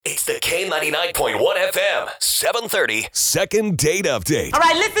K99.1 FM, 730. Second date update. All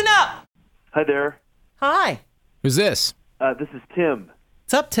right, listen up. Hi there. Hi. Who's this? This is Tim.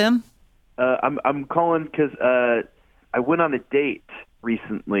 What's up, Tim? I'm calling because I went on a date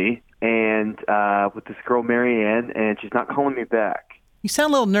recently and with this girl Marianne, and she's not calling me back. You sound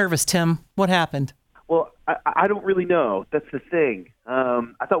a little nervous, Tim. What happened? Well, I don't really know. That's the thing.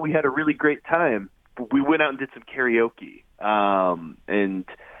 I thought we had a really great time. We went out and did some karaoke, and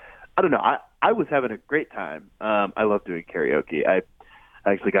I don't know. I was having a great time. I love doing karaoke. I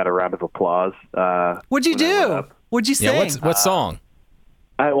actually got a round of applause. What'd you do? What'd you sing? Yeah, what song?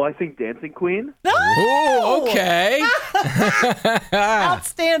 I sing Dancing Queen. Oh, okay.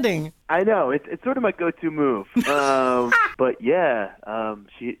 Outstanding. I know. It's sort of my go-to move. But yeah,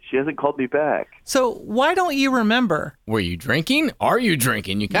 she hasn't called me back. So why don't you remember? Were you drinking? Are you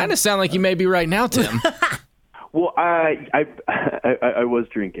drinking? You kind of sound like you may be right now, Tim. Well, I was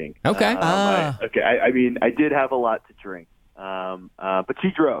drinking. Okay. I mean, I did have a lot to drink. But she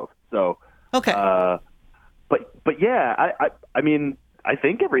drove, so. Okay. But yeah, I mean, I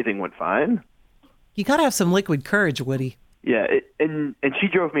think everything went fine. You got to have some liquid courage, Woody. Yeah, and she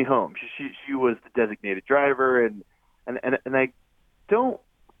drove me home. She was the designated driver, and I don't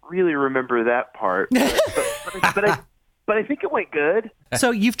really remember that part. But I think it went good.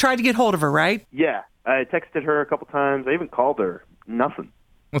 So you've tried to get hold of her, right? Yeah, I texted her a couple times. I even called her. Nothing.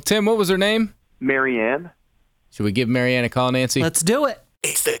 Well, Tim, what was her name? Marianne. Should we give Marianne a call, Nancy? Let's do it.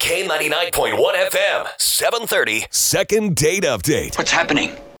 It's the K99.1 FM, 730. Second date update. What's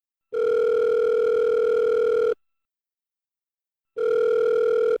happening?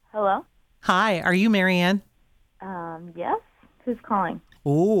 Hello? Hi, are you Marianne? Yes? Who's calling?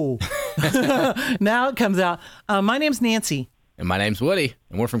 Ooh. Now it comes out. My name's Nancy. And my name's Woody,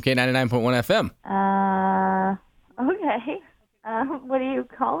 and we're from K99.1 FM. Okay. What are you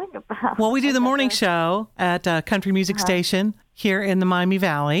calling about? Well, we do the morning show at a country music station here in the Miami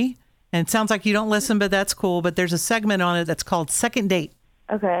Valley. And it sounds like you don't listen, but that's cool. But there's a segment on it that's called Second Date.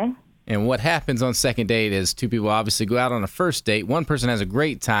 Okay. And what happens on second date is two people obviously go out on a first date. One person has a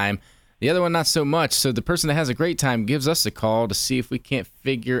great time, the other one not so much. So the person that has a great time gives us a call to see if we can't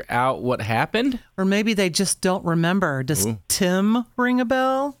figure out what happened. Or maybe they just don't remember. Does Tim ring a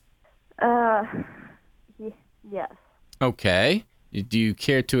bell? Yes. Okay. Do you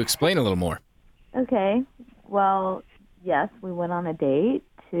care to explain a little more? Okay. Well, yes, we went on a date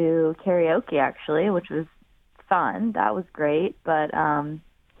to karaoke, actually, which was fun. That was great. But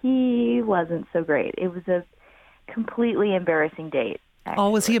he wasn't so great. It was a completely embarrassing date. Actually. Oh,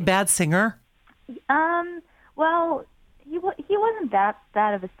 was he a bad singer? Well, he wasn't that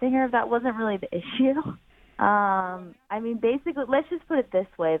bad of a singer. That wasn't really the issue. I mean, basically, let's just put it this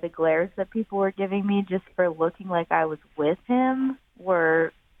way. The glares that people were giving me just for looking like I was with him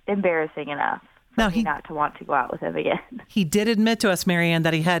were embarrassing enough for me not to want to go out with him again. He did admit to us, Marianne,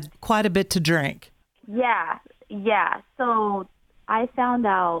 that he had quite a bit to drink. Yeah. So I found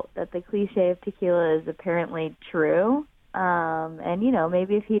out that the cliche of tequila is apparently true. And,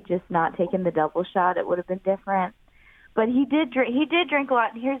 maybe if he'd just not taken the double shot, it would have been different. But he did drink a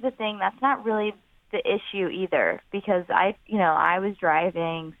lot. And here's the thing, that's not really the issue either, because I was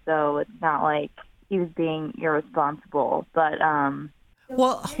driving, so it's not like he was being irresponsible. But,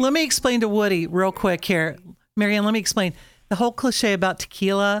 well, let me explain to Woody real quick here. Marianne, let me explain. The whole cliche about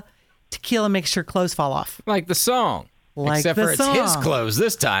tequila makes your clothes fall off. Like the song. Like Except the for song. it's his clothes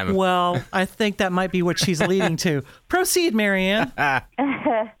this time. Well, I think that might be what she's leading to. Proceed, Marianne.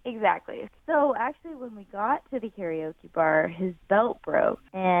 Exactly. So actually, when we got to the karaoke bar, his belt broke.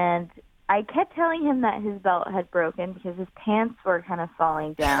 And I kept telling him that his belt had broken because his pants were kind of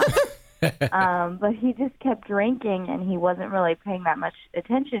falling down. But he just kept drinking, and he wasn't really paying that much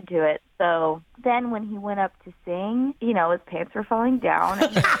attention to it. So then when he went up to sing, his pants were falling down,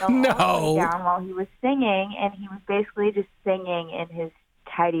 and he fell all the way down while he was singing, and he was basically just singing in his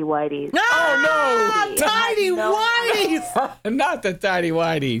tidy whities. Oh, no! Tidy whities! Not the tidy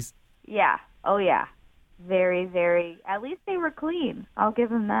whities. Yeah. Oh, yeah. Very, very, at least they were clean. I'll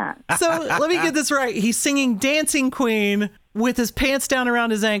give him that. So let me get this right. He's singing Dancing Queen with his pants down around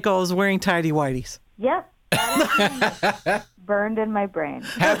his ankles wearing tidy whities. Yep. Burned in my brain.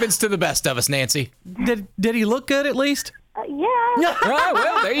 Happens to the best of us, Nancy. Did he look good at least? Yeah. All right,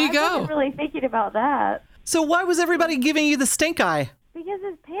 well, there you go. I wasn't really thinking about that. So why was everybody giving you the stink eye? Because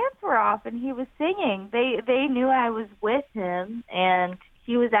his pants were off and he was singing. They knew I was with him, and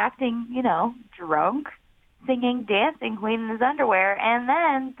he was acting, drunk, singing Dancing Queen in his underwear. And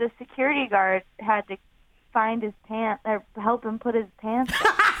then the security guard had to find his pants, or help him put his pants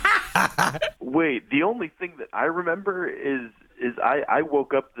on. Wait, the only thing that I remember is is I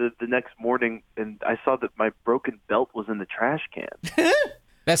woke up the next morning and I saw that my broken belt was in the trash can.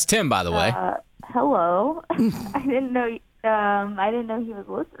 That's Tim, by the way. Hello. I didn't know. I didn't know he was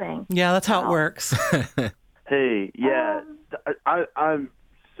listening. Yeah, that's how it works. Hey, yeah, I'm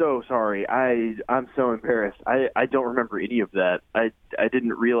so sorry. I'm so embarrassed. I don't remember any of that. I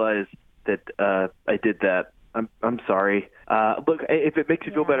didn't realize that I did that. I'm sorry. Look, if it makes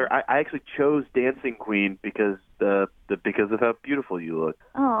you feel better, I actually chose Dancing Queen because of how beautiful you look.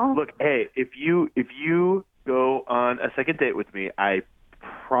 Oh. Look, hey, if you go on a second date with me, I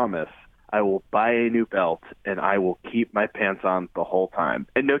promise I will buy a new belt and I will keep my pants on the whole time.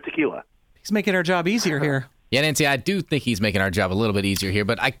 And no tequila. He's making our job easier here. Yeah, Nancy, I do think he's making our job a little bit easier here,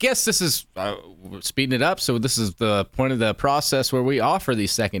 but I guess this is speeding it up. So this is the point of the process where we offer the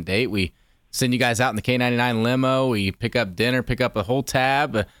second date. We send you guys out in the K99 limo. We pick up dinner, pick up a whole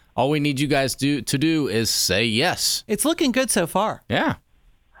tab. All we need you guys to do is say yes. It's looking good so far. Yeah.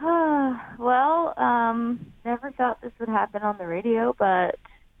 Well, never thought this would happen on the radio, but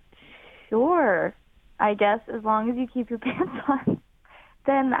sure. I guess as long as you keep your pants on,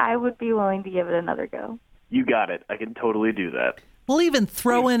 then I would be willing to give it another go. You got it. I can totally do that. We'll even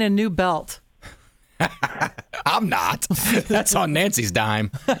throw in a new belt. I'm not. That's on Nancy's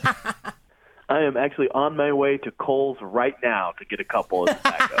dime. I am actually on my way to Kohl's right now to get a couple of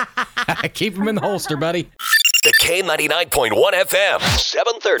tobacco. Keep them in the holster, buddy. The K99.1 FM,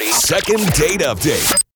 730. Second date update.